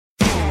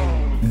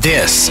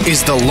This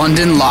is the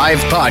London Live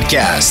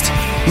Podcast.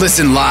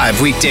 Listen live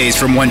weekdays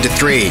from 1 to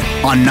 3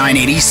 on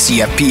 980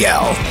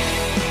 CFPL.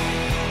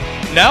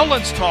 Now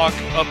let's talk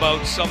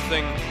about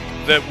something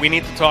that we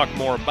need to talk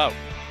more about.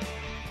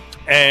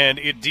 And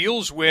it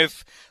deals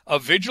with a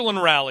vigil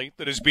and rally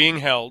that is being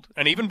held.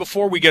 And even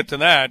before we get to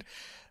that,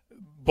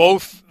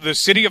 both the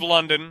City of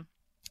London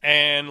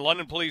and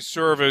London Police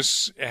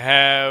Service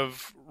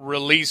have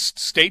released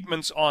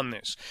statements on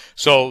this.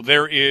 So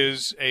there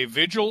is a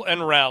vigil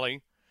and rally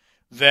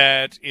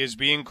that is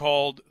being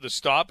called the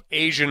Stop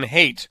Asian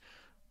Hate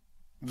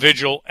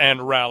Vigil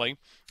and Rally,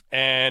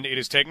 and it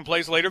is taking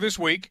place later this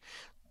week.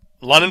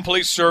 London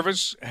Police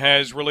Service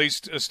has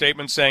released a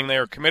statement saying they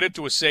are committed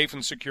to a safe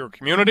and secure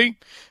community.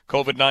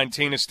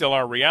 COVID-19 is still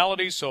our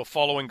reality, so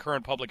following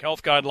current public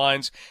health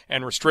guidelines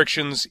and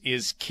restrictions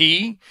is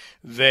key.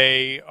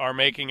 They are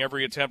making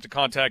every attempt to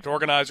contact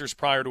organizers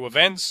prior to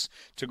events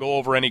to go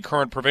over any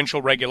current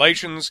provincial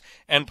regulations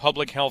and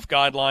public health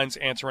guidelines,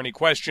 answer any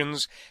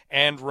questions,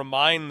 and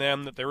remind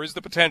them that there is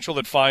the potential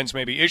that fines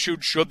may be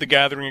issued should the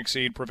gathering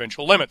exceed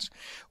provincial limits.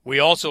 We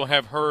also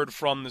have heard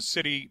from the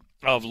City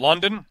of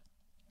London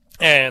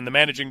and the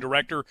managing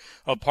director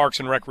of Parks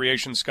and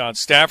Recreation, Scott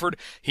Stafford.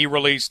 He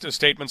released a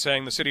statement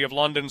saying the City of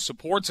London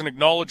supports and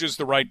acknowledges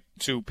the right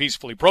to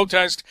peacefully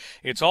protest.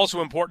 It's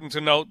also important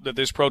to note that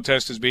this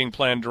protest is being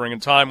planned during a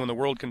time when the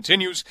world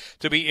continues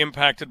to be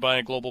impacted by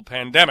a global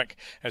pandemic.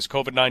 As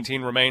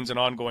COVID-19 remains an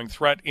ongoing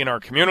threat in our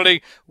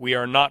community, we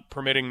are not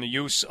permitting the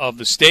use of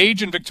the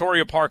stage in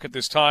Victoria Park at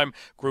this time.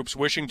 Groups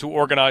wishing to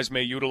organize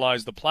may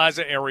utilize the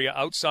plaza area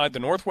outside the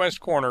northwest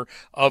corner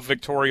of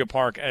Victoria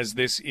Park, as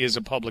this is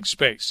a public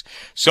space.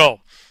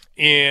 So,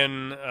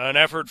 in an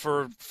effort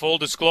for full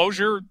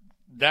disclosure,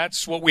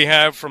 that's what we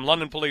have from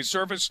London Police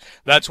Service.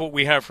 That's what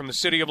we have from the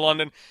City of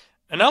London.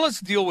 And now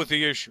let's deal with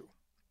the issue.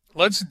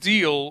 Let's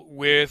deal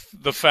with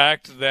the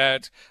fact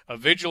that a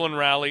vigil and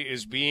rally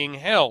is being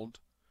held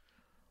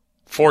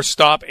for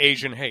Stop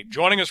Asian Hate.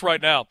 Joining us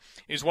right now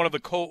is one of the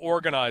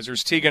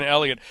co-organizers, Tegan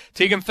Elliott.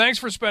 Tegan, thanks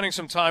for spending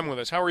some time with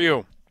us. How are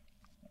you?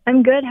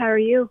 I'm good. How are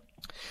you?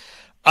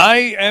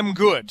 I am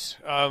good.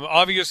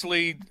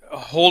 Obviously,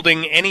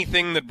 holding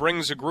anything that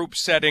brings a group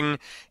setting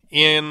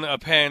in a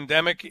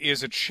pandemic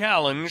is a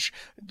challenge.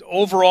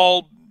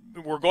 Overall,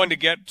 we're going to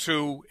get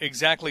to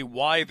exactly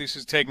why this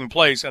is taking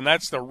place, and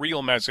that's the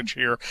real message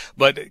here.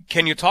 But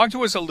can you talk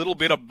to us a little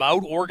bit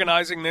about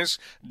organizing this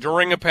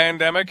during a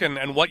pandemic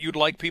and what you'd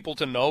like people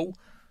to know?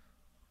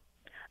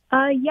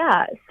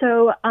 Yeah.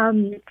 So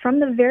from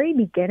the very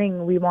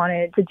beginning, we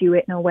wanted to do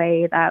it in a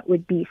way that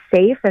would be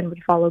safe and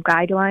would follow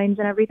guidelines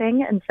and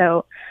everything. And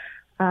so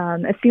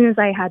as soon as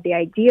I had the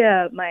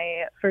idea,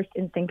 my first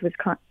instinct was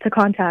to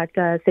contact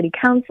city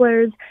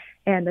councilors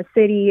and the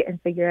city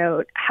and figure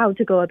out how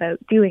to go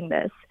about doing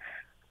this.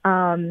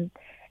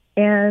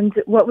 And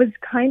what was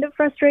kind of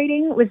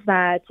frustrating was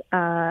that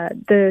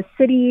the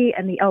city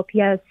and the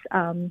LPS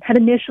had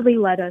initially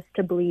led us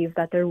to believe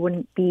that there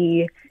wouldn't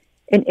be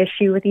an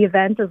issue with the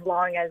event as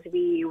long as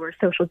we were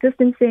social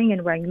distancing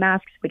and wearing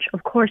masks, which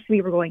of course we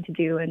were going to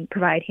do, and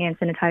provide hand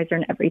sanitizer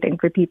and everything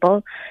for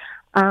people.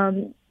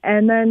 And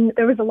then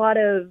there was a lot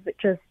of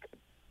just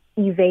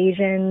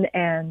evasion,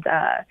 and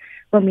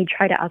when we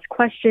tried to ask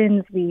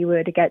questions, we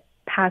would get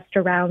passed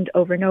around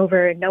over and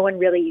over, and no one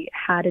really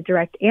had a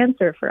direct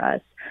answer for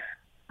us.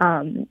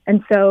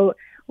 And so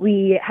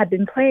we had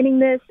been planning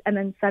this, and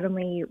then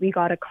suddenly we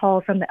got a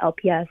call from the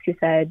LPS who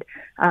said,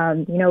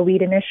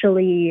 we'd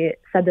initially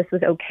said this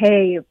was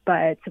okay,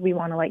 but we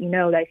want to let you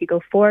know that if you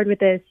go forward with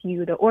this,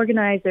 you, the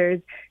organizers,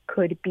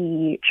 could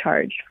be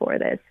charged for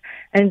this.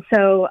 And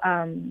so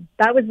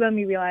that was when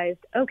we realized,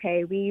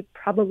 okay, we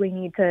probably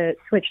need to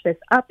switch this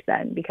up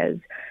then, because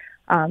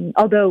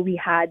although we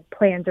had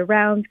plans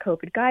around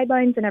COVID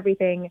guidelines and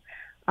everything,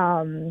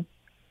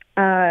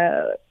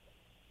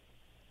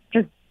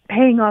 just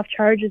paying off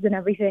charges and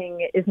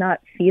everything is not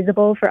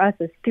feasible for us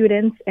as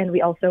students, and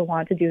we also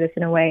want to do this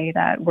in a way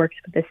that works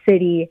with the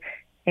city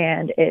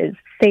and is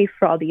safe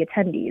for all the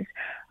attendees.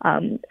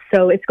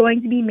 So it's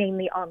going to be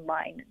mainly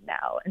online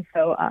now, and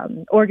so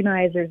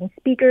organizers and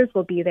speakers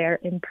will be there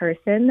in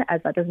person,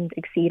 as that doesn't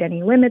exceed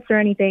any limits or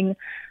anything,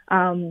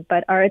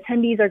 but our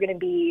attendees are going to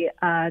be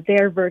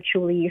there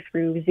virtually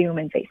through Zoom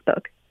and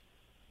Facebook.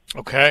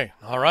 Okay,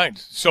 all right.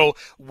 So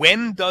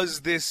when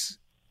does this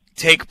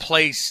take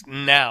place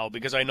now?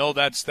 Because I know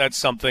that's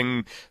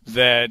something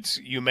that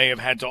you may have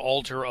had to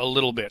alter a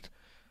little bit.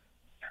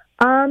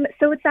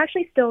 So it's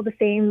actually still the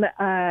same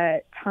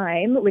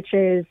time, which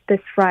is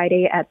this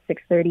Friday at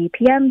 6:30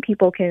 p.m.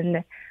 People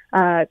can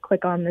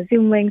click on the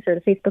Zoom links or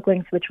the Facebook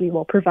links, which we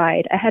will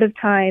provide ahead of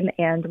time,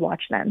 and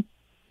watch them.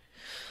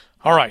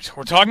 All right.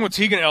 We're talking with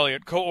Tegan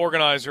Elliott,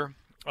 co-organizer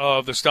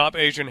of the Stop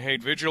Asian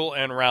Hate Vigil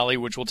and Rally,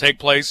 which will take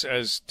place,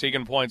 as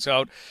Tegan points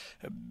out,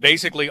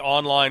 basically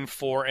online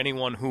for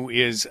anyone who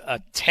is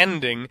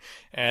attending,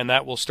 and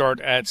that will start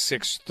at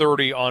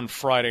 6:30 on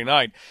Friday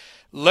night.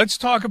 Let's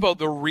talk about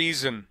the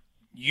reason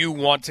you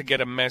want to get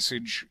a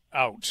message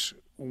out.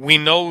 We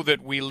know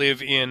that we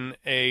live in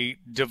a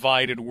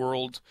divided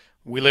world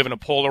We live in a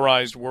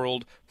polarized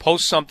world.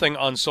 Post something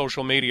on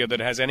social media that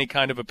has any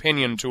kind of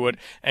opinion to it,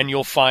 and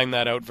you'll find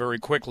that out very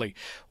quickly.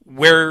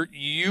 Where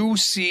you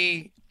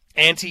see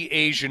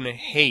anti-Asian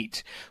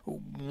hate,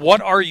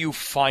 what are you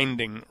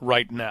finding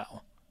right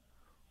now?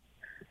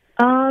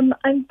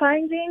 I'm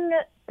finding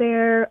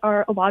there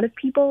are a lot of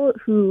people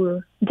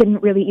who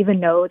didn't really even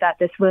know that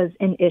this was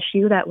an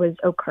issue that was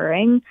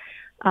occurring.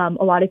 A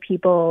lot of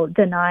people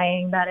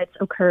denying that it's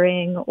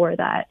occurring or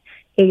that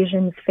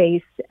Asians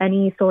face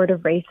any sort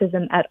of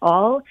racism at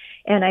all.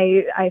 And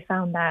I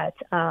found that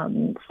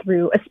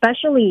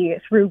especially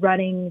through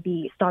running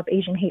the Stop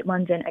Asian Hate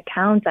London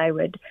account, I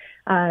would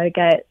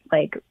get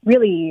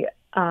really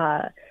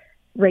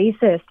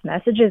racist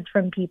messages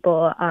from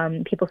people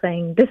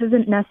saying, this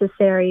isn't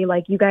necessary,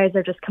 like you guys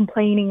are just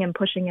complaining and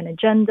pushing an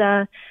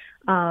agenda.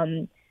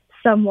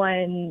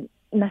 Someone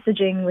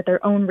messaging with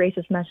their own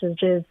racist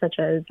messages such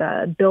as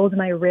build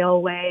my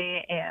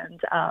railway and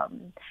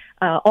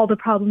all the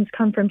problems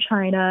come from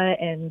China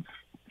and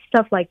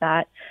stuff like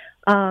that.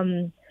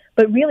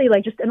 But really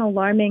just an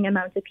alarming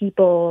amount of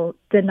people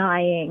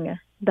denying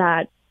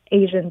that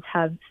Asians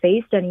have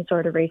faced any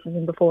sort of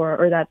racism before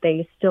or that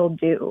they still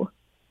do.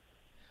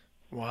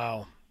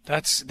 Wow.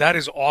 That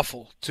is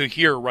awful to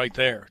hear right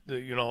there.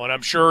 And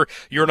I'm sure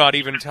you're not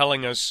even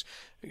telling us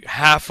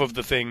half of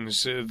the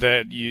things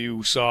that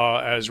you saw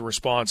as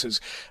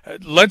responses.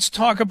 Let's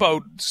talk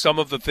about some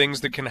of the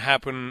things that can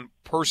happen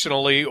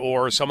personally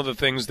or some of the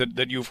things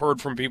that you've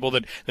heard from people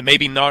that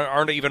maybe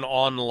aren't even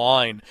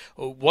online.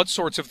 What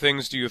sorts of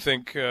things do you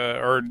think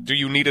or do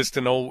you need us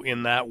to know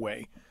in that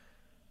way?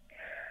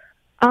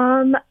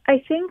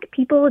 I think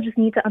people just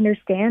need to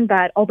understand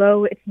that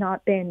although it's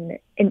not been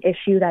an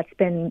issue that's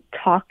been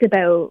talked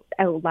about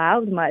out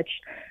loud much,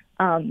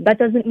 that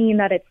doesn't mean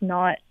that it's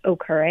not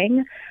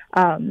occurring.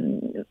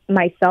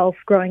 Myself,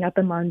 growing up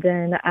in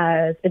London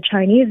as a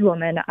Chinese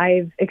woman,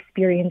 I've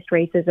experienced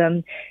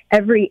racism.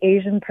 Every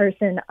Asian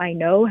person I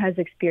know has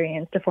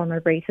experienced a form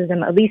of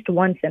racism at least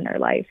once in their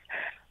life.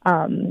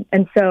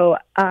 And so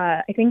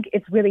I think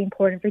it's really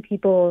important for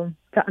people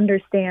to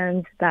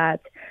understand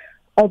that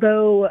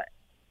although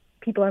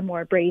people are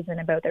more brazen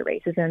about their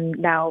racism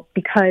now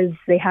because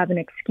they have an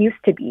excuse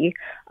to be,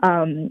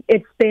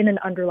 it's been an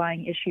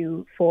underlying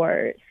issue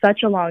for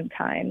such a long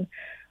time.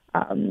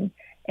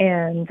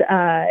 And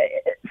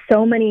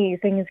so many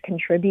things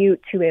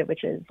contribute to it,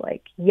 which is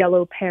like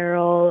yellow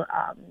peril,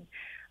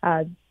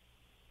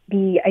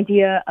 the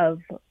idea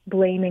of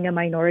blaming a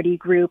minority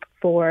group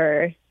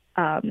for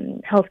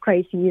health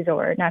crises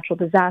or natural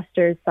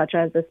disasters such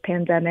as this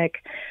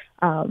pandemic,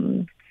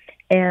 and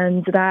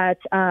that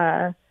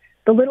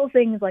the little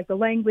things like the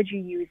language you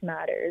use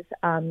matters,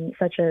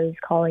 such as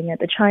calling it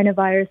the China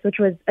virus, which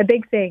was a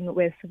big thing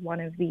with one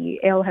of the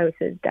ale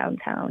houses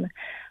downtown,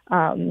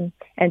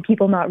 and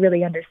people not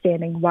really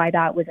understanding why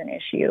that was an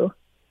issue.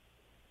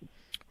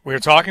 We're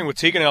talking with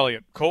Tegan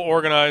Elliott,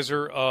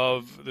 co-organizer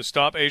of the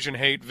Stop Asian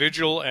Hate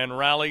Vigil and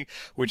Rally,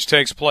 which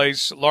takes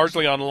place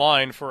largely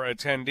online for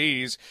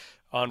attendees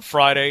on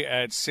Friday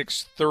at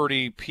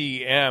 6:30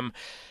 p.m.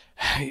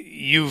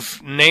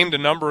 You've named a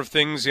number of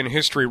things in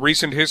history,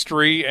 recent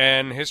history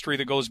and history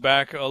that goes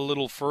back a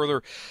little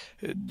further.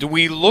 Do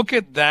we look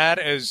at that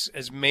as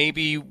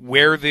maybe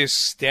where this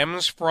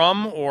stems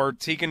from, or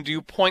Tegan, do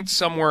you point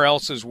somewhere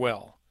else as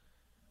well?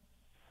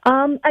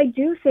 I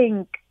do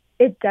think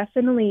it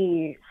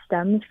definitely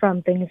stems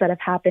from things that have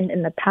happened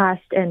in the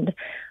past, and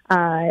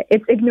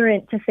it's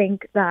ignorant to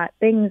think that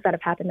things that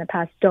have happened in the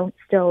past don't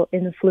still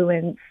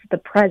influence the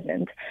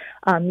present.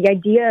 The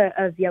idea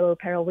of yellow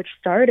peril, which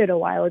started a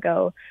while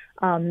ago,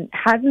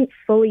 hasn't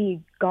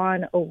fully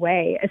gone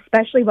away,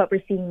 especially what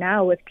we're seeing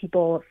now with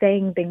people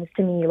saying things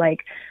to me like,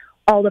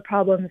 all the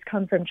problems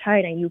come from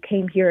China. You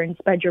came here and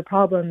spread your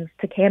problems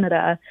to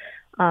Canada,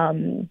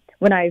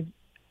 when I've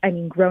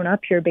grown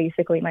up here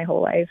basically my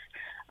whole life.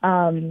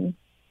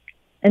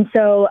 And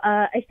so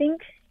I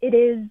think it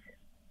is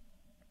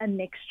a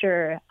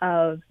mixture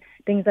of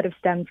things that have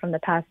stemmed from the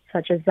past,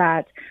 such as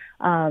that,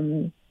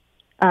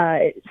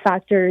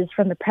 factors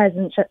from the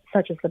present,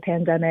 such as the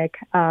pandemic.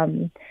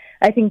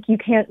 I think you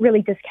can't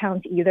really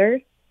discount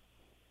either.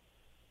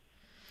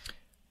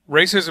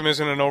 Racism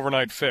isn't an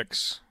overnight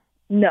fix.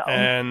 No.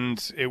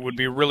 And it would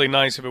be really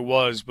nice if it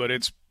was, but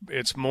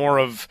it's more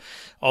of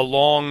a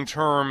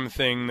long-term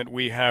thing that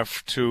we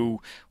have to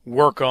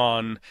work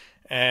on.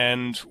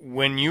 And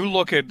when you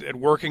look at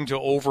working to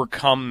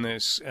overcome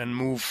this and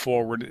move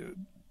forward,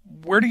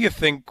 where do you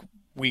think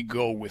we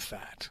go with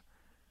that?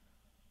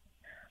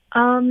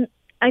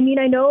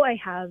 I know I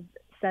have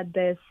said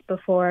this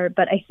before,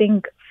 but I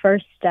think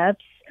first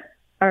steps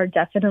are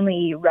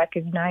definitely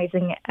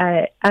recognizing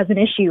it as an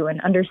issue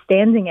and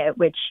understanding it,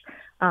 which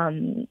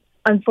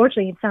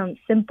unfortunately it sounds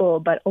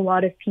simple, but a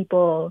lot of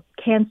people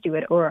can't do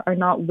it or are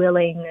not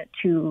willing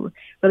to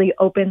really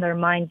open their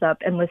minds up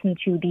and listen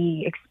to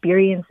the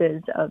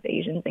experiences of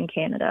Asians in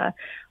Canada.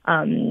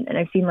 And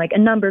I've seen a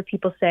number of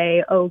people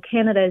say, oh,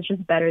 Canada is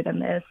just better than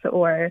this,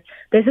 or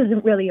this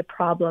isn't really a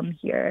problem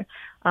here.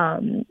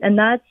 And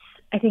that's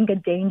I think, a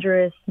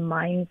dangerous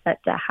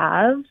mindset to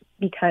have,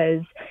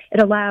 because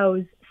it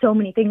allows so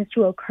many things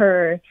to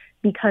occur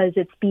because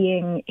it's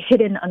being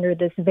hidden under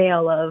this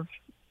veil of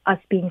us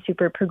being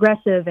super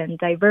progressive and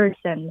diverse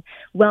and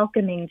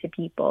welcoming to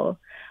people.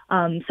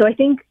 So I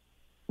think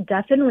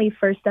definitely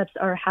first steps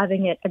are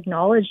having it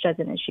acknowledged as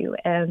an issue.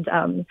 And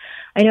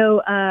I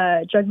know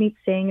Jagmeet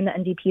Singh and the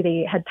NDP,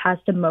 they had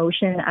passed a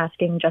motion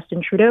asking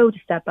Justin Trudeau to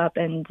step up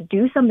and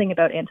do something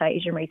about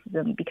anti-Asian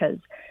racism, because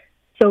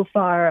so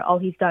far all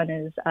he's done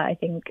is, I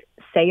think,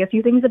 say a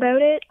few things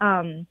about it.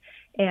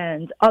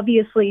 And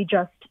obviously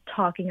just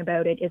talking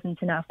about it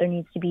isn't enough. There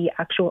needs to be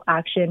actual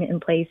action in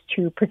place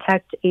to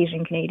protect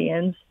Asian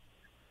Canadians.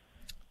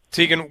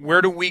 Tegan,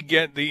 where do we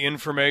get the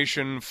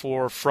information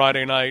for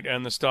Friday night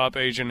and the Stop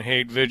Asian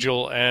Hate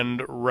Vigil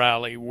and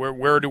Rally?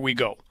 Where do we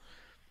go?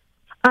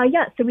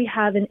 So we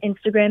have an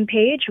Instagram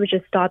page, which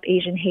is Stop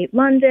Asian Hate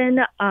London,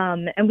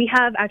 and we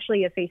have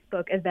actually a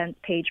Facebook events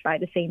page by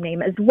the same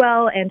name as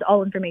well, and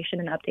all information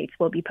and updates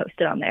will be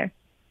posted on there.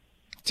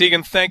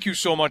 Tegan, thank you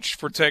so much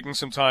for taking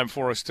some time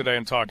for us today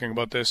and talking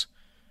about this.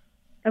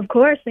 Of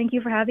course. Thank you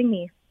for having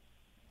me.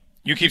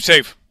 You keep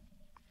safe.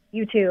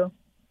 You too.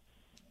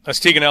 That's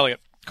Tegan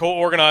Elliott,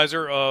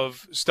 co-organizer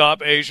of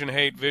Stop Asian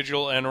Hate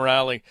Vigil and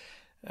Rally.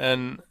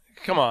 And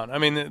come on, I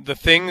mean, the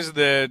things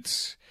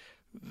that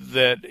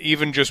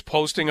even just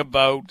posting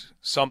about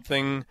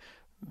something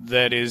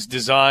that is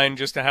designed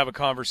just to have a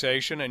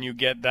conversation and you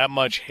get that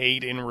much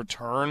hate in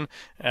return,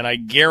 and I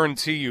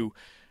guarantee you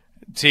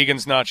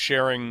Tegan's not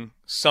sharing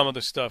some of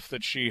the stuff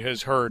that she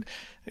has heard.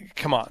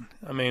 Come on.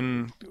 I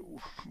mean,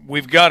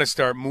 we've got to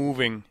start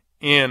moving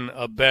in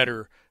a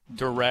better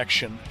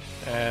direction.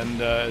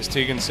 And as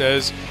Tegan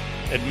says,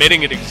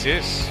 admitting it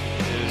exists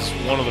is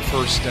one of the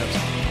first steps.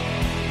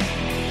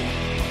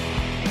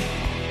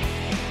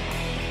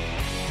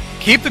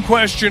 Keep the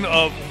question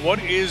of what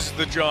is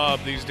the job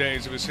these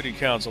days of a city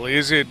council.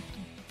 Is it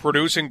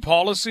producing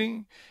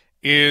policy?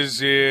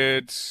 Is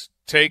it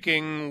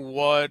taking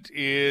what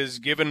is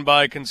given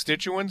by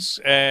constituents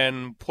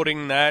and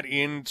putting that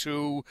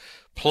into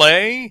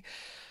play?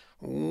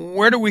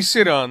 Where do we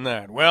sit on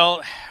that?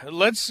 Well,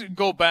 let's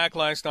go back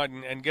last night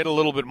and get a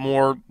little bit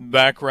more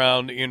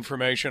background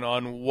information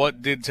on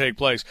what did take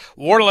place.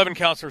 Ward 11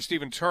 Councillor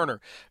Stephen Turner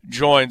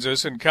joins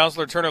us. And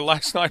Councillor Turner,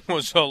 last night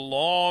was a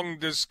long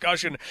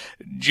discussion.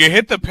 Did you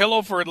hit the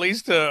pillow for at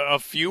least a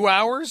few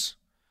hours?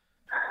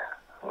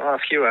 Well, a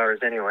few hours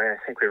anyway.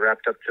 I think we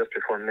wrapped up just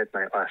before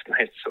midnight last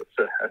night, so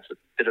it's a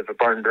bit of a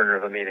barn burner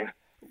of a meeting.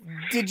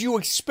 Did you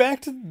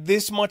expect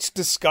this much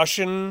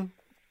discussion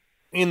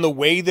in the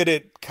way that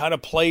it kind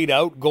of played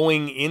out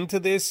going into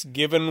this,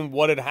 given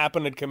what had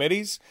happened at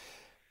committees?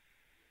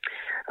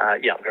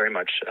 Yeah, very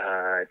much.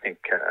 I think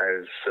I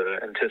was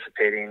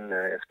anticipating,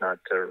 if not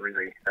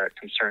really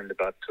concerned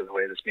about the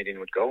way this meeting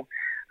would go.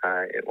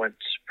 It went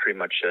pretty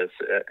much as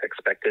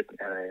expected,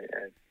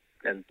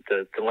 and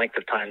the length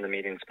of time the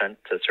meeting spent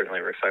certainly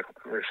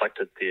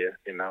reflected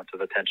the amount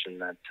of attention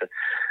that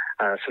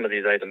some of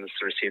these items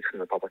received from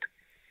the public.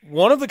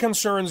 One of the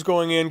concerns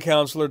going in,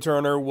 Councillor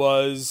Turner,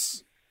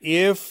 was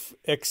if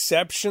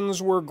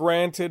exceptions were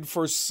granted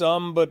for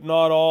some but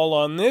not all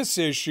on this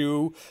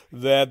issue,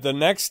 that the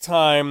next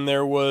time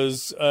there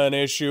was an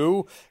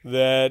issue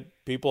that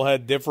people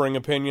had differing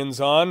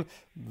opinions on,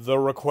 the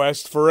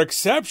request for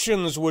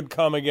exceptions would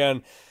come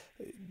again.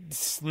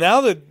 Now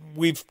that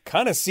we've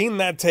kind of seen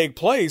that take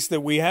place,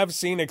 that we have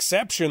seen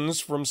exceptions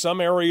from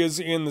some areas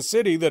in the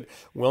city that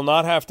will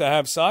not have to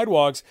have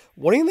sidewalks,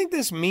 what do you think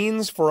this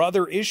means for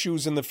other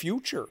issues in the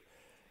future?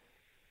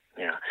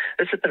 Yeah,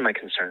 this has been my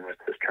concern with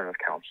this term of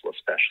council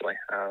especially.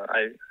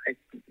 I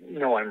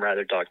know I'm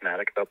rather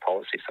dogmatic about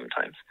policy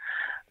sometimes,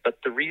 but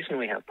the reason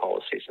we have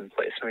policies in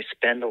place, and we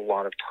spend a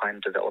lot of time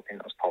developing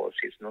those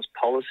policies, and those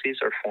policies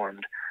are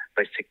formed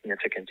by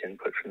significant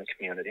input from the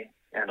community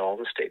and all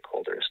the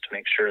stakeholders to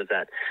make sure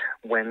that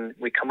when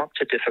we come up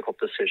to difficult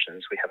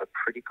decisions, we have a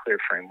pretty clear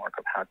framework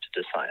of how to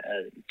decide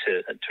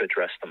to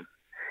address them,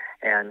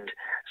 and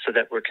so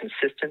that we're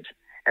consistent.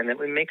 And that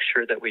we make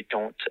sure that we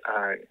don't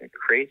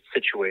create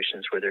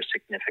situations where there's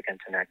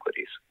significant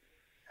inequities.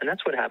 And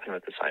that's what happened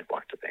with the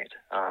sidewalk debate.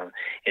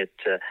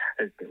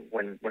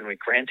 When we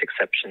grant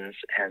exceptions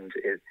and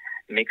it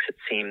makes it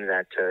seem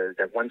that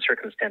one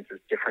circumstance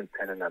is different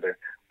than another,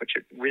 which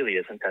it really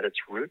isn't at its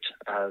root.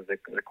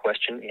 The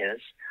question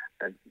is,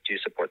 do you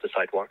support the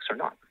sidewalks or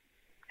not?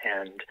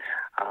 And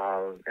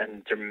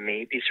there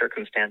may be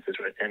circumstances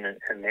within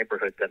a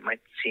neighborhood that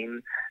might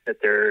seem that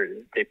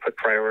they put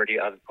priority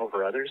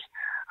over others,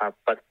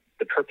 but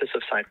the purpose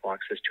of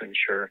sidewalks is to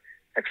ensure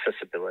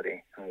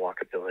accessibility and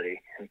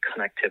walkability and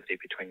connectivity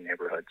between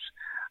neighborhoods.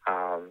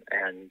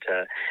 And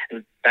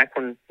back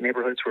when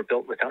neighborhoods were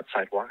built without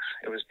sidewalks,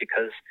 it was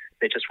because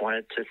they just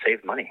wanted to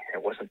save money.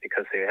 It wasn't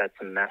because they had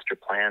some master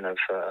plan of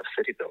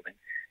city building.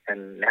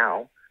 And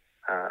now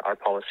our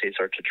policies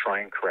are to try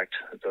and correct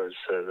those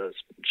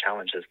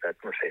challenges that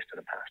were faced in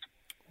the past.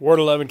 Ward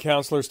 11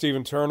 Councillor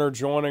Stephen Turner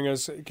joining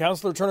us.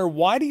 Councillor Turner,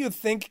 why do you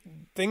think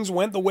things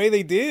went the way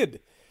they did?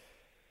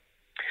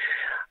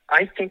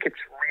 I think it's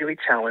really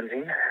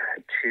challenging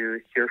to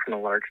hear from a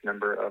large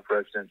number of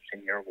residents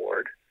in your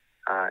ward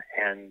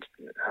and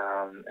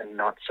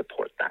not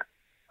support that.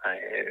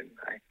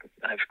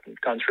 I've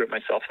gone through it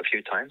myself a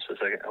few times as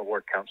a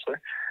ward councillor.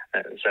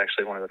 It was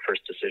actually one of the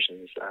first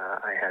decisions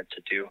I had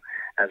to do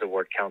as a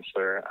ward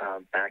councillor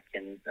back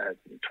in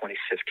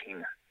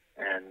 2015.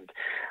 And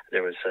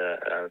there was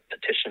a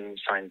petition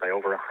signed by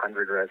over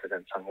 100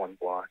 residents on one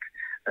block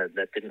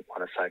that didn't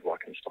want a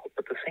sidewalk installed.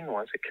 But the thing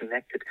was, it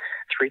connected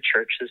 3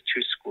 churches,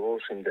 2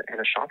 schools, and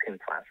a shopping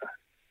plaza.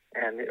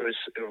 And it was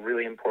a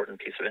really important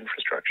piece of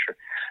infrastructure.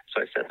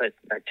 So I said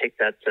I'd take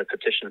that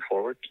petition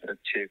forward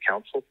to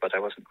council, but I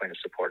wasn't going to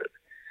support it.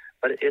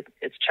 But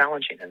it's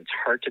challenging and it's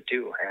hard to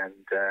do. And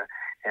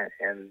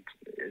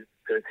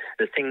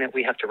the thing that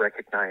we have to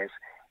recognize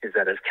is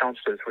that as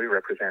councillors, we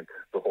represent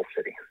the whole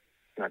city,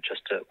 not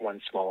just one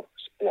small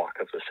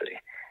block of the city.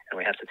 And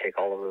we have to take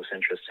all of those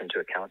interests into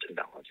account and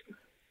balance them.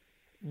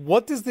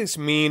 What does this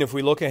mean if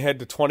we look ahead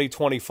to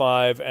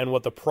 2025 and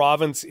what the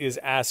province is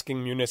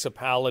asking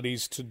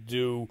municipalities to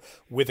do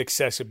with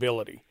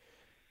accessibility?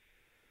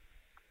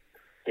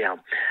 Yeah.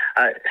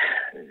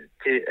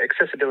 The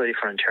Accessibility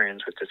for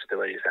Ontarians with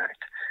Disabilities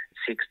Act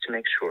seeks to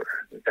make sure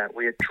that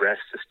we address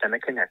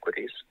systemic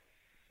inequities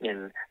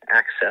in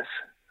access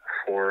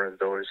for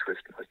those with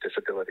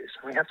disabilities.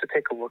 And we have to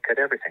take a look at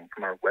everything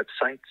from our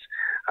websites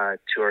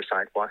to our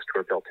sidewalks to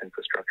our built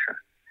infrastructure,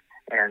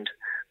 and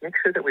make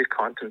sure that we've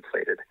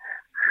contemplated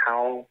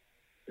how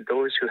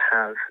those who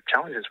have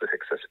challenges with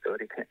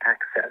accessibility can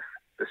access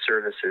the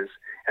services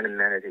and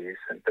amenities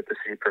that the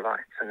city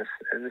provides. And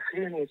the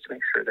city needs to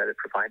make sure that it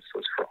provides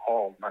those for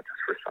all, not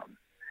just for some.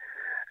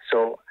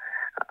 So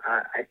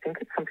I think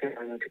it's something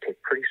we need to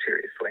take pretty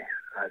seriously.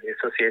 The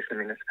Association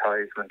of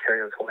Municipalities of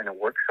Ontario is holding a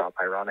workshop,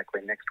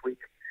 ironically, next week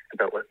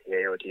about what the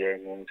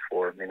AODA means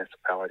for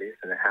municipalities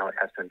and how it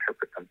has to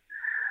interpret them.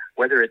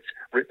 Whether it's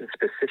written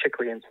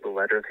specifically into the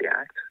letter of the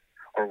Act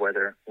or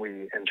whether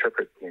we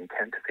interpret the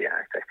intent of the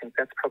Act, I think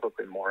that's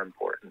probably more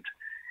important.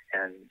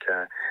 And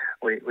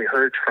we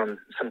heard from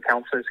some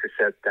councillors who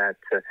said that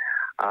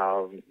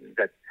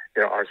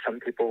there are some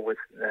people with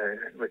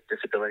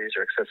disabilities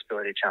or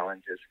accessibility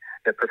challenges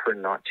that prefer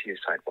not to use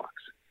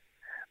sidewalks.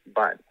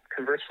 But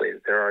conversely,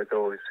 there are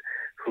those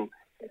who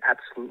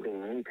absolutely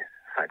need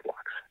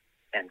sidewalks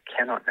and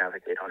cannot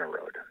navigate on a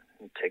road.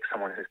 Take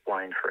someone who's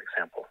blind, for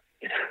example.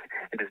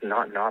 It is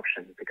not an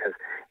option because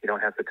you don't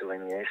have the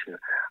delineation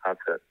of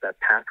that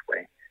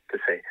pathway to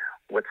say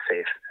what's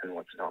safe and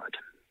what's not.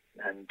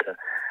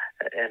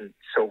 And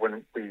so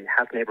when we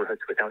have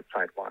neighborhoods without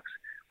sidewalks,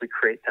 we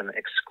create them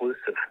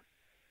exclusive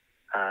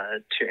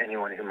to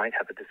anyone who might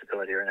have a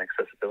disability or an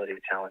accessibility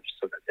challenge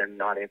so that they're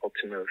not able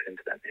to move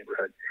into that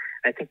neighborhood.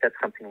 And I think that's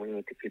something we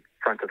need to keep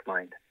front of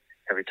mind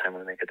every time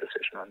we make a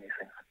decision on these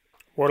things.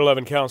 Ward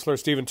 11 Councillor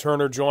Stephen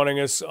Turner joining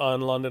us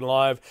on London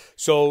Live.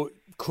 So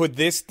could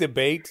this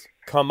debate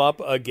come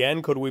up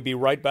again? Could we be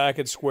right back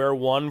at square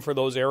one for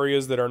those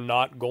areas that are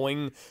not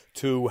going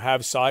to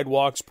have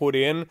sidewalks put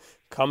in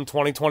come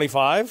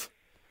 2025?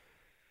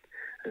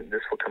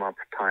 This will come up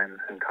time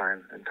and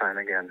time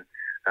again.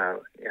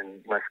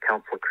 Unless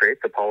council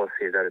creates a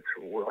policy that it's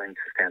willing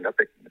to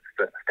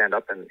stand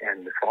up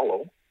and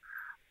follow,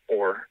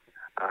 or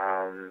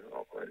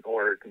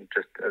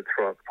just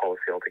throw out the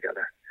policy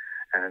altogether.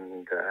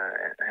 And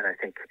I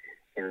think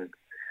in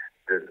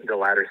the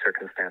latter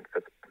circumstance,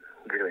 that's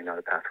really not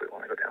a path we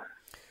want to go down.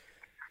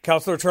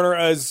 Councillor Turner,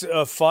 as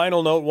a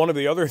final note, one of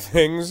the other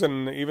things,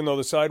 and even though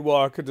the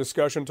sidewalk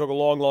discussion took a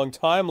long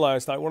time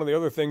last night, one of the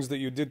other things that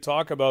you did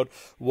talk about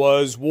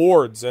was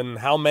wards and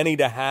how many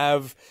to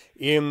have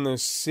in the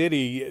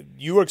city.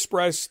 You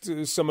expressed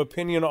some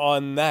opinion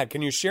on that.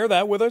 Can you share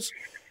that with us?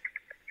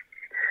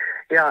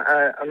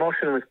 Yeah, a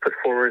motion was put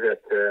forward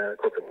at the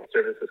Corporate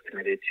Services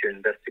Committee to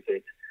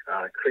investigate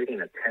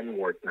creating a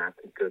 10-ward map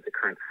instead of the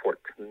current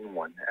 14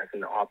 one as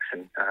an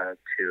option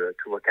to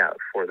look at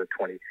for the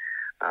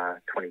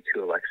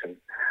 2022 election.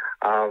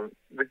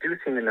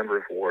 Reducing the number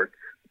of wards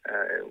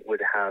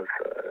would have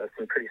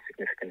some pretty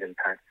significant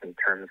impacts in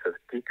terms of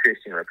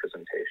decreasing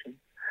representation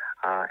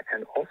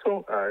and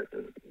also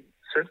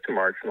serves to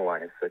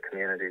marginalize the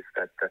communities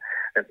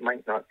that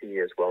might not be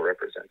as well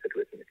represented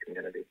within the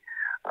community.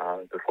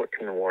 The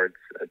 14 wards,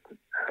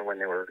 when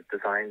they were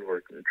designed,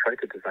 were tried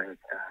to design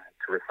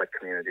to reflect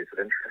communities of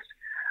interest.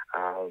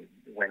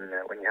 When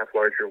you have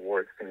larger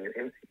wards, then you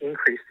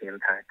increase the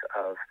impact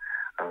of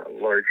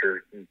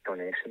larger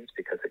donations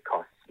because it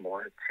costs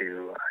more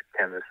to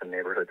canvass a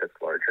neighborhood that's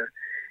larger.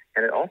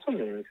 And it also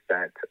means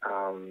that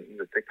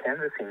the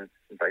canvassing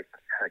by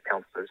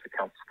councillors, the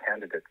council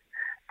candidates,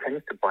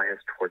 tends to bias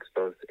towards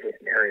those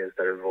areas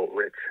that are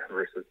vote-rich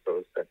versus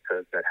those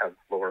that have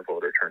lower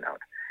voter turnout.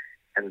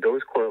 And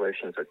those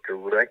correlations are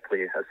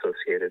directly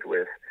associated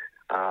with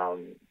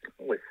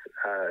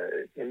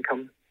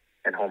income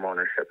and home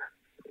ownership.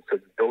 So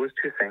those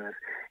two things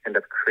end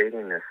up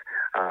creating this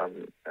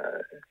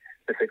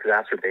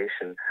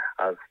exacerbation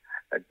of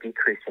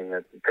decreasing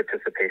the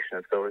participation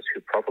of those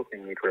who probably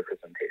need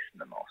representation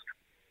the most.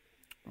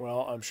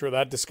 Well, I'm sure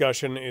that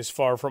discussion is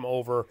far from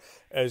over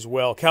as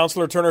well.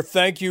 Councillor Turner,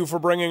 thank you for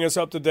bringing us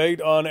up to date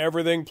on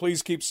everything.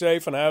 Please keep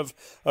safe and have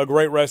a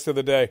great rest of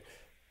the day.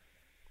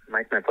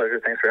 Mike, my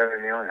pleasure. Thanks for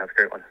having me on. Have a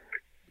great one.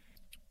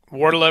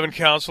 Ward 11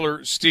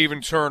 Councillor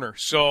Stephen Turner.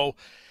 So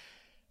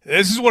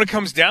this is what it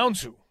comes down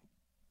to.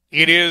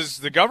 It is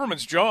the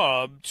government's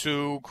job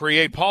to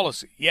create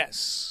policy.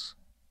 Yes.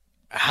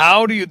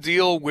 How do you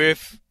deal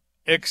with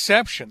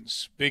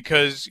exceptions?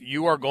 Because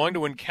you are going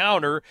to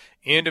encounter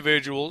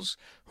individuals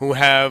who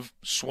have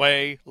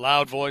sway,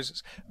 loud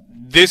voices.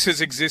 This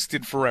has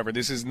existed forever.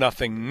 This is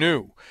nothing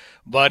new.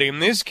 But in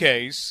this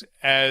case,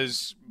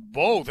 as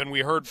both, and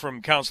we heard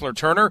from Councillor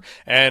Turner,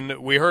 and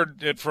we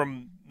heard it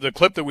from the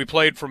clip that we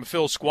played from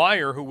Phil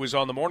Squire, who was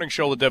on the morning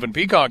show with Devin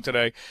Peacock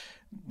today,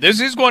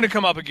 this is going to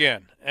come up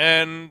again,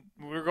 and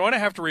we're going to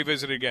have to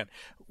revisit it again.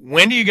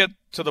 When do you get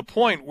to the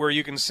point where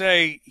you can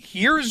say,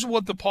 here's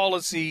what the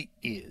policy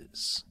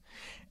is?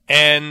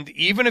 And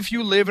even if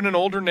you live in an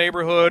older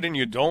neighborhood and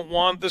you don't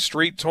want the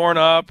street torn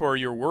up, or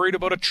you're worried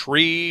about a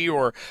tree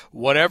or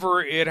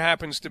whatever it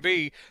happens to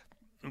be,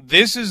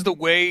 this is the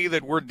way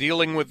that we're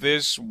dealing with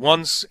this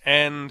once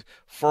and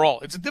for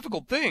all. It's a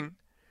difficult thing,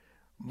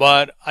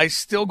 but I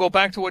still go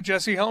back to what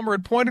Jesse Helmer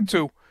had pointed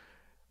to.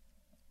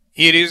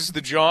 It is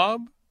the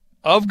job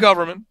of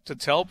government to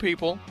tell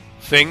people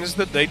things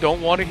that they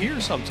don't want to hear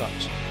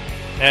sometimes.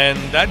 And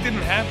that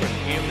didn't happen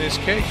in this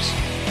case.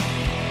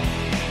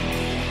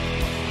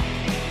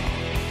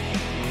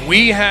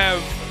 We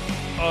have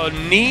a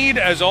need,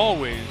 as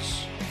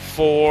always,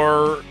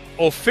 for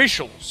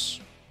officials.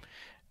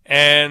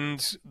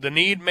 And the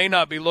need may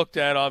not be looked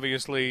at,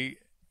 obviously,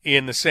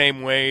 in the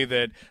same way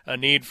that a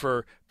need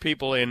for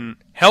people in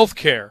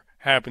healthcare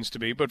happens to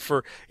be. But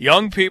for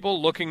young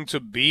people looking to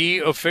be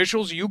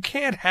officials, you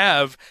can't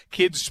have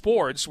kids'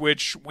 sports,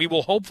 which we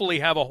will hopefully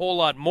have a whole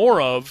lot more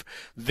of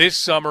this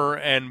summer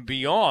and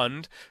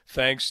beyond,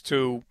 thanks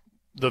to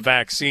the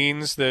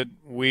vaccines that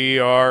we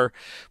are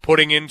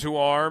putting into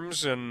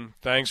arms, and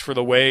thanks to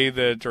the way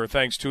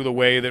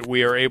that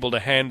we are able to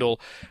handle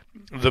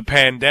the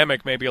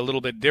pandemic maybe a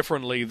little bit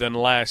differently than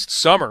last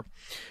summer.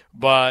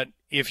 But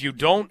if you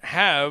don't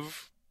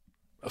have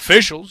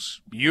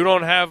officials, you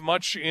don't have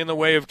much in the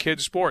way of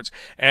kids' sports.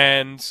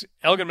 And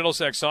Elgin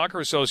Middlesex Soccer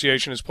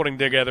Association is putting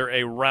together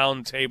a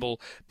roundtable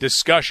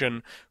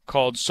discussion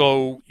called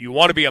So You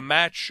Want to Be a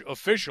Match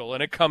Official,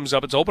 and it comes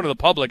up, it's open to the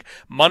public,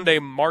 Monday,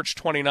 March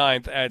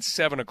 29th at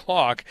 7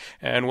 o'clock,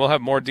 and we'll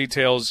have more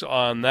details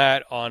on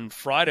that on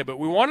Friday. But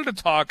we wanted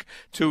to talk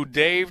to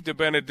Dave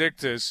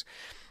DeBenedictis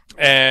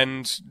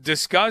and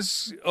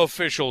discuss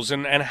officials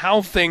and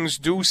how things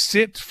do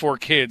sit for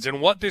kids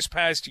and what this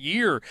past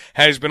year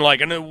has been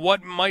like and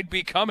what might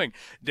be coming.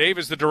 Dave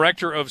is the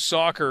director of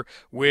soccer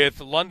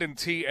with London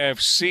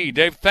TFC.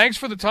 Dave, thanks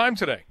for the time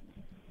today.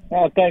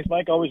 Thanks,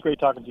 Mike. Always great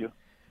talking to you.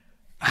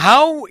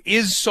 How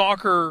is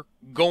soccer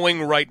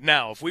going right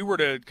now? If we were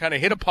to kind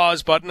of hit a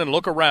pause button and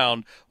look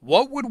around,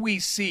 what would we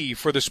see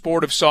for the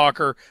sport of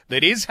soccer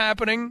that is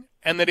happening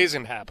and that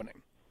isn't happening?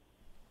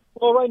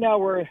 Well, right now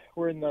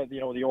we're in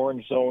the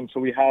orange zone, so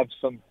we have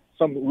some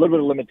little bit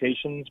of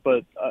limitations,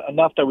 but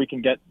enough that we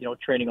can get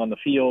training on the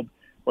field,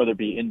 whether it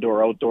be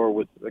indoor or outdoor,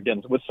 with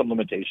some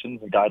limitations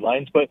and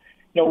guidelines. But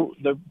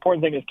the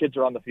important thing is kids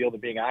are on the field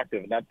and being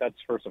active, and that's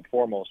first and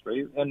foremost,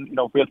 right? And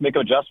if we have to make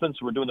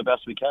adjustments, we're doing the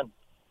best we can.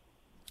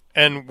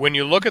 And when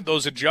you look at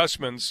those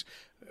adjustments,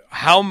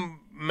 how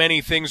many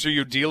things are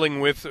you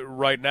dealing with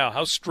right now?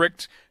 How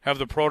strict have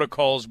the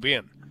protocols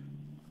been?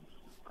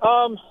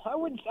 I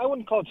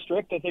wouldn't call it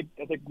strict. I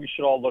think we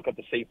should all look at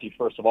the safety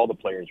first of all the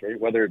players, right?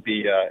 Whether it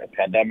be a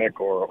pandemic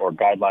or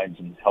guidelines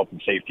and health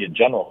and safety in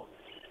general.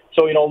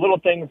 So little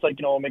things like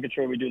making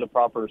sure we do the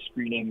proper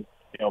screening,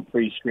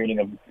 pre-screening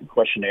of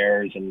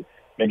questionnaires, and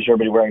making sure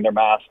everybody wearing their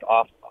mask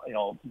off,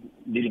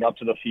 leading up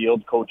to the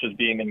field, coaches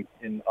being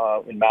in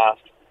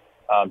masks,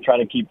 trying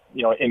to keep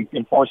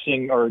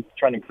enforcing or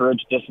trying to encourage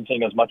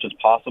distancing as much as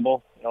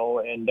possible,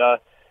 and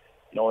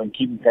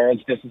keeping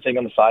parents distancing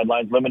on the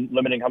sidelines,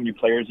 limiting how many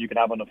players you can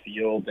have on the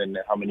field and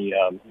how many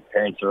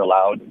parents are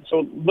allowed.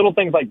 So little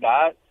things like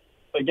that.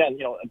 But again,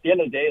 at the end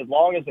of the day, as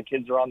long as the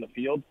kids are on the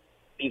field,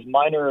 these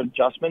minor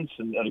adjustments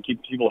and to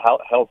keep people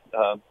health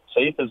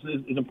safe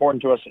is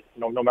important to us,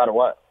 no matter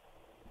what.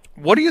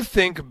 What do you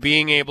think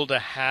being able to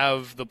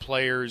have the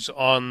players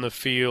on the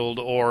field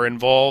or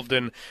involved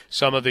in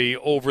some of the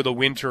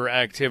over-the-winter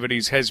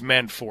activities has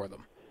meant for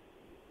them?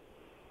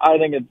 I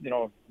think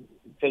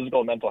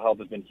physical and mental health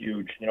has been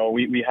huge.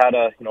 We had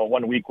a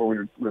 1 week where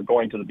we were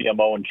going to the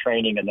BMO and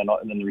training, and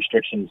then the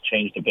restrictions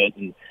changed a bit,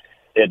 and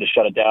they had to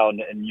shut it down.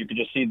 And you could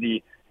just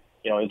see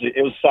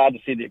it was sad to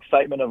see the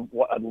excitement of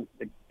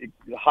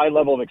the high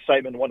level of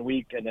excitement 1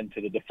 week, and then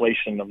to the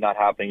deflation of not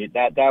happening.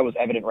 That was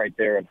evident right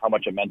there, and how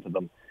much it meant to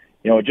them.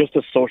 Just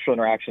a social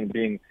interaction,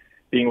 being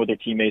with their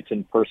teammates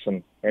in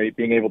person, right?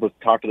 Being able to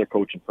talk to their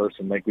coach in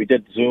person. Like, we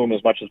did Zoom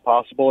as much as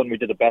possible, and we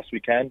did the best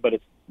we can, but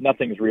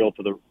nothing's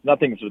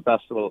the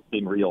best of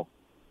being real.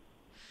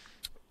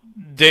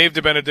 Dave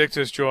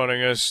DeBenedictis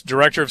joining us,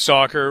 director of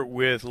soccer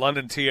with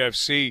London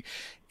TFC.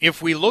 if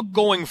we look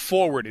going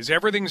forward, is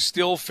everything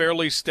still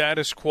fairly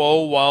status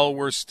quo while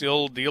we're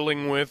still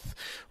dealing with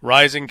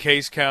rising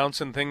case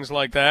counts and things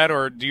like that?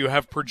 Or do you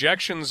have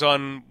projections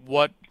on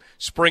what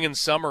spring and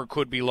summer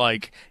could be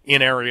like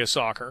in area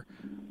soccer?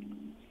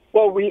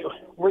 Well,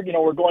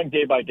 we're going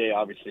day by day,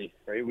 obviously,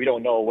 right? We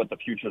don't know what the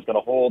future is going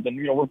to hold, and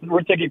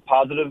we're taking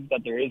positive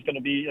that there is going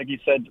to be, like you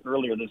said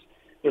earlier,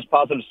 there's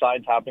positive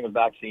signs happening with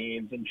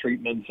vaccines and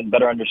treatments and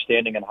better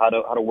understanding on how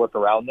to work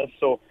around this.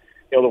 So,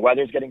 the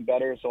weather's getting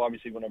better. So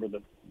obviously, whenever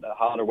the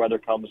hotter weather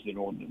comes,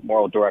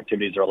 more outdoor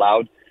activities are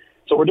allowed.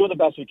 So we're doing the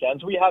best we can.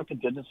 So we have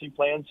contingency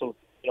plans. So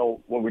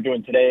what we're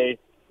doing today,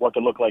 what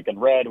could look like in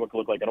red, what could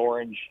look like in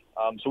orange.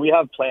 So we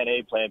have plan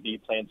A, plan B,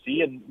 plan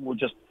C, and we'll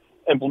just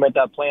implement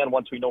that plan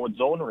once we know what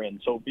zone we're in.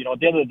 So, at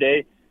the end of the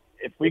day,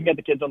 if we can get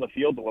the kids on the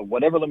field,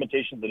 whatever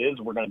limitations it is,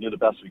 we're going to do the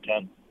best we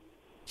can.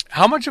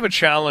 How much of a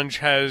challenge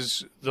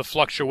has the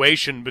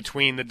fluctuation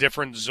between the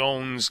different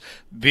zones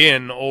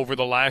been over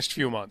the last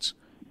few months?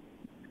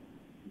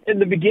 In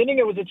the beginning,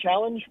 it was a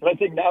challenge, but I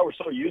think now we're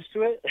so used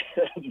to it,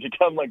 it's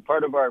become like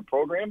part of our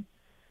program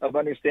of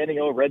understanding,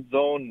 red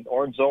zone,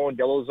 orange zone,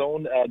 yellow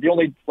zone. The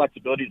only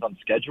flexibility is on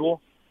schedule.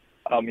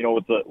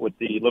 With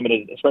the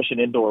limited, especially in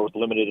indoor, with the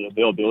limited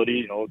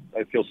availability,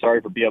 I feel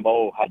sorry for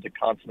BMO, had to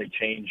constantly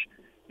change,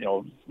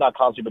 not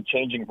constantly, but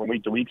changing from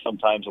week to week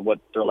sometimes of what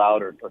they're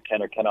allowed or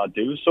can or cannot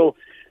do. So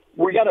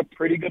we got a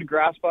pretty good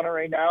grasp on it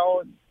right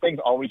now. Things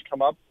always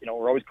come up.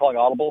 We're always calling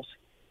audibles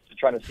to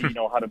try to see,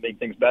 how to make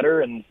things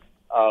better. And,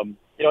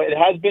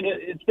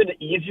 it's been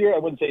easier. I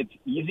wouldn't say it's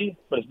easy,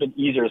 but it's been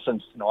easier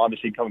since,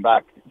 obviously coming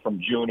back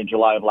from June and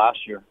July of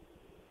last year.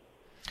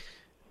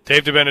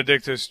 Dave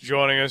DeBenedictis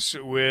joining us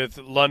with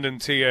London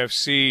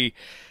TFC,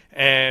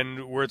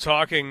 and we're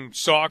talking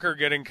soccer,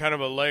 getting kind of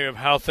a lay of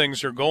how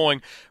things are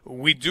going.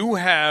 We do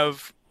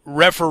have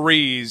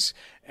referees,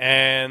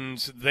 and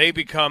they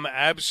become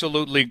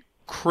absolutely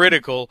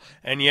critical,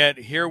 and yet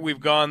here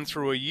we've gone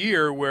through a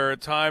year where at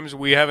times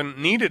we haven't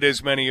needed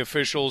as many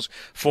officials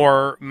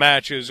for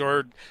matches,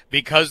 or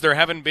because there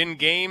haven't been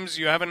games,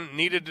 you haven't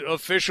needed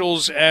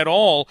officials at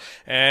all.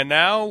 And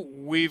now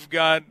we've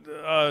got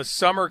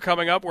summer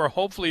coming up where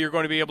hopefully you're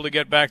going to be able to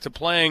get back to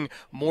playing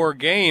more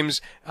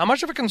games. How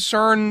much of a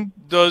concern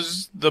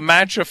does the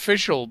match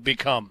official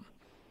become?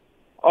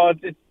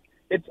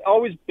 It's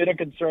always been a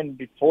concern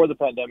before the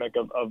pandemic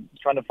of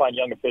trying to find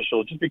young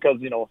officials, just because,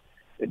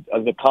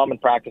 the common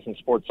practice in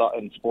sports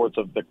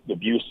of the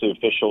abuse to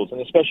officials, and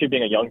especially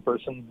being a young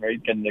person,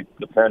 right, getting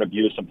the parent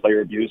abuse and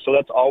player abuse. So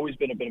that's always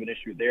been a bit of an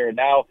issue there.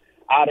 Now,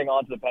 adding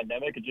on to the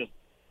pandemic, it just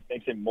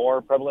makes it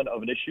more prevalent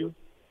of an issue.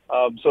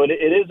 So it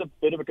is a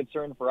bit of a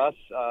concern for us,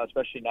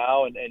 especially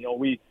now. And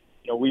we've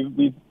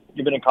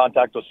been in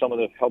contact with some of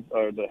the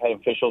head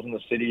officials in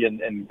the city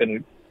and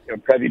been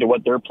privy to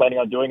what they're planning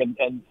on doing.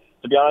 And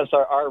to be honest,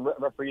 our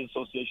referees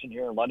association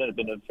here in London have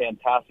been a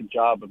fantastic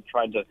job of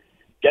trying to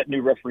get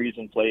new referees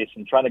in place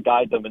and trying to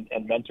guide them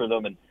and mentor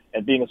them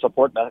and being a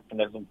support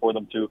mechanism for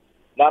them to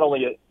not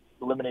only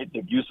eliminate the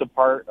abusive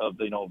part of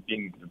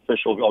being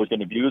official always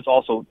getting abused,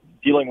 also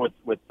dealing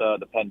with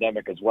the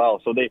pandemic as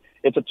well. So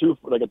it's a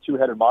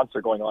two-headed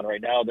monster going on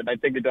right now. That I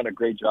think they've done a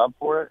great job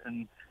for it,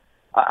 and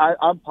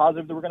I'm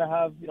positive that we're going to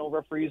have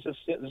referees this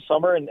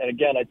summer. And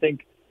again, I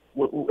think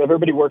if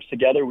everybody works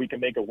together, we can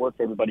make it work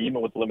for everybody,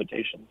 even with the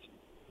limitations.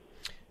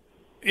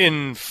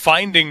 In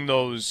finding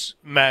those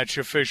match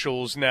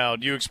officials now,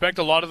 do you expect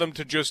a lot of them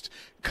to just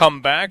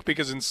come back?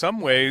 Because in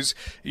some ways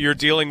you're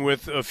dealing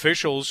with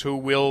officials who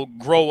will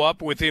grow up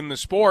within the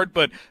sport,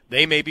 but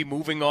they may be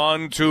moving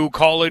on to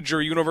college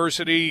or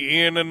university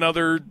in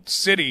another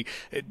city.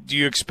 Do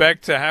you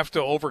expect to have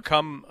to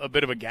overcome a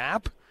bit of a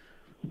gap?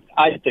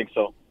 I think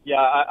so.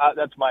 Yeah,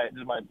 that's my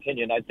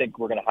opinion. I think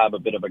we're going to have a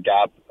bit of a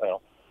gap,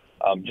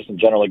 just in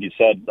general, like you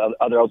said.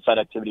 Other outside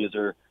activities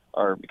are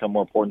become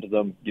more important to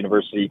them: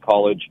 university,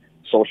 college,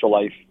 social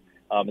life,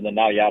 and then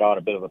now you add on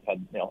a bit of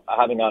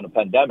having on a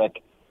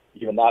pandemic,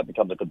 even that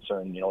becomes a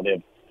concern. They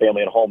have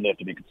family at home they have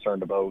to be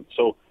concerned about.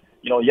 So,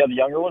 you have the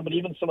younger one, but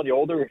even some of the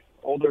older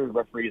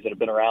referees that have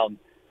been around.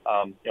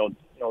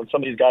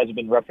 Some of these guys have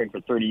been refereeing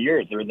for 30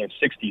 years. They're in their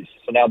 60s,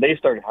 so now they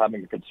started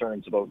having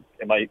concerns about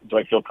do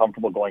I feel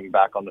comfortable going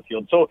back on the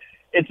field? So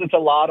it's a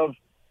lot of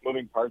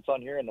moving parts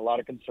on here and a lot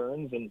of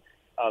concerns, and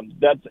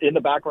that's in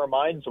the back of our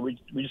minds. So we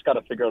just got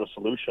to figure out a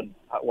solution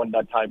when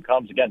that time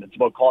comes. Again, it's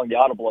about calling the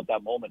audible at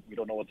that moment. We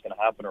don't know what's going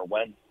to happen or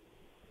when.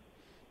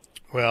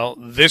 Well,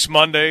 this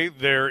Monday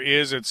there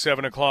is at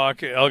 7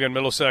 o'clock, Elgin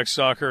Middlesex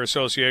Soccer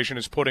Association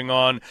is putting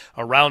on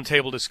a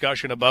roundtable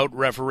discussion about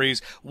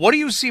referees. What do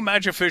you see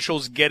match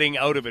officials getting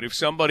out of it? If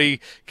somebody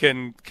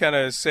can kind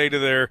of say to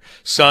their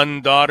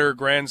son, daughter,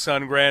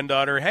 grandson,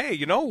 granddaughter, hey,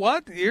 you know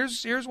what?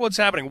 Here's what's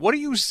happening. What do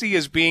you see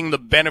as being the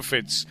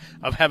benefits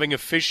of having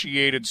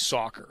officiated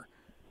soccer?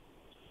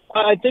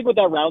 I think with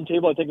that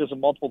roundtable, I think there's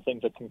multiple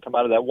things that can come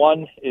out of that.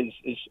 One is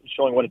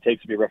showing what it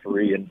takes to be a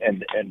referee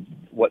and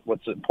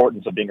what's the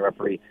importance of being a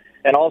referee.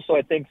 And also,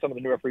 I think some of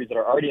the new referees that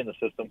are already in the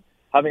system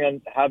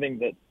having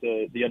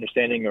the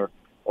understanding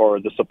or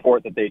the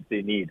support that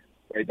they need.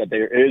 right? That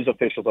there is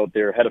officials out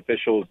there, head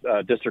officials,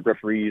 district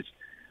referees,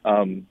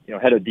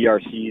 head of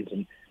DRCs,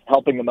 and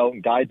helping them out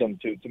and guide them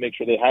to make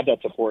sure they have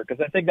that support.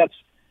 Because I think that's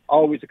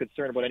always a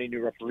concern about any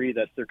new referee,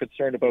 that they're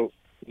concerned about,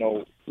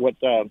 what,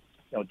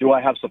 do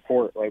I have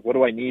support? Right? What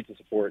do I need to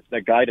support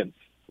that guidance?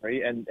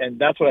 Right. And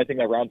that's what I think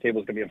that roundtable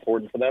is going to be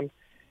important for them,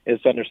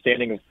 is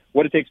understanding of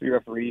what it takes to be a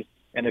referee.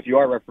 And if you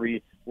are a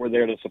referee, we're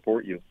there to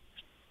support you.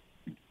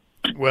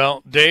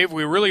 Well, Dave,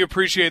 we really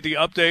appreciate the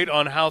update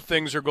on how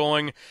things are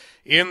going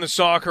in the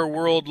soccer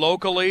world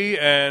locally.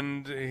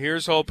 And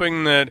here's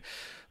hoping that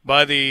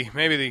by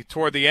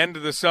toward the end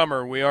of the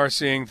summer, we are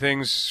seeing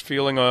things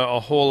feeling a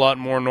whole lot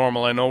more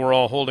normal. I know we're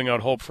all holding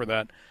out hope for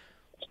that.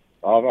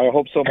 I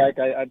hope so, Mike.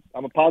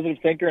 I'm a positive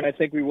thinker, and I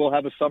think we will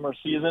have a summer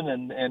season,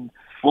 and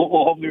we'll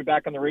hopefully be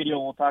back on the radio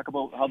and we'll talk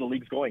about how the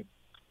league's going.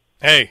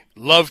 Hey,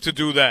 love to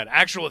do that.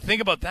 Actually,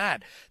 think about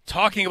that.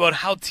 Talking about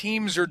how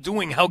teams are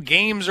doing, how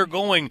games are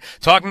going,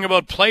 talking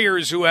about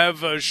players who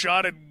have a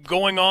shot at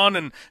going on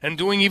and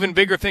doing even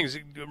bigger things.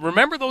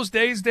 Remember those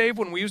days, Dave,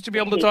 when we used to be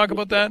able to talk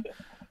about that?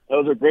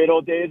 Those are great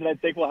old days, and I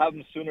think we'll have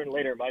them sooner than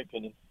later, in my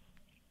opinion.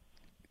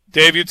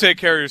 Dave, you take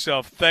care of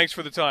yourself. Thanks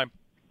for the time.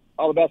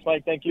 All the best,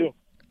 Mike. Thank you.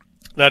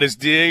 That is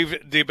Dave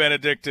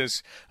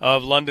DeBenedictis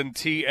of London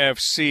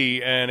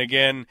TFC. And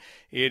again,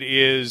 it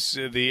is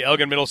the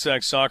Elgin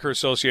Middlesex Soccer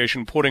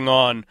Association putting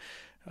on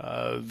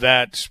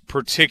that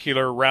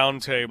particular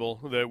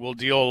roundtable that will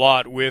deal a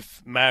lot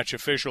with match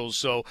officials.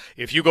 So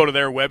if you go to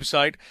their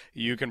website,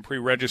 you can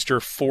pre-register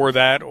for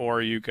that,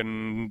 or you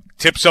can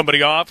tip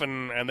somebody off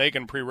and they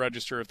can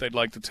pre-register if they'd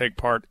like to take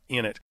part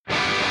in it.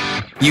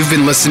 You've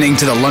been listening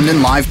to the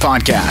London Live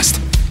Podcast.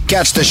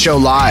 Catch the show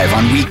live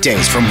on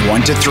weekdays from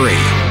 1 to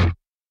 3.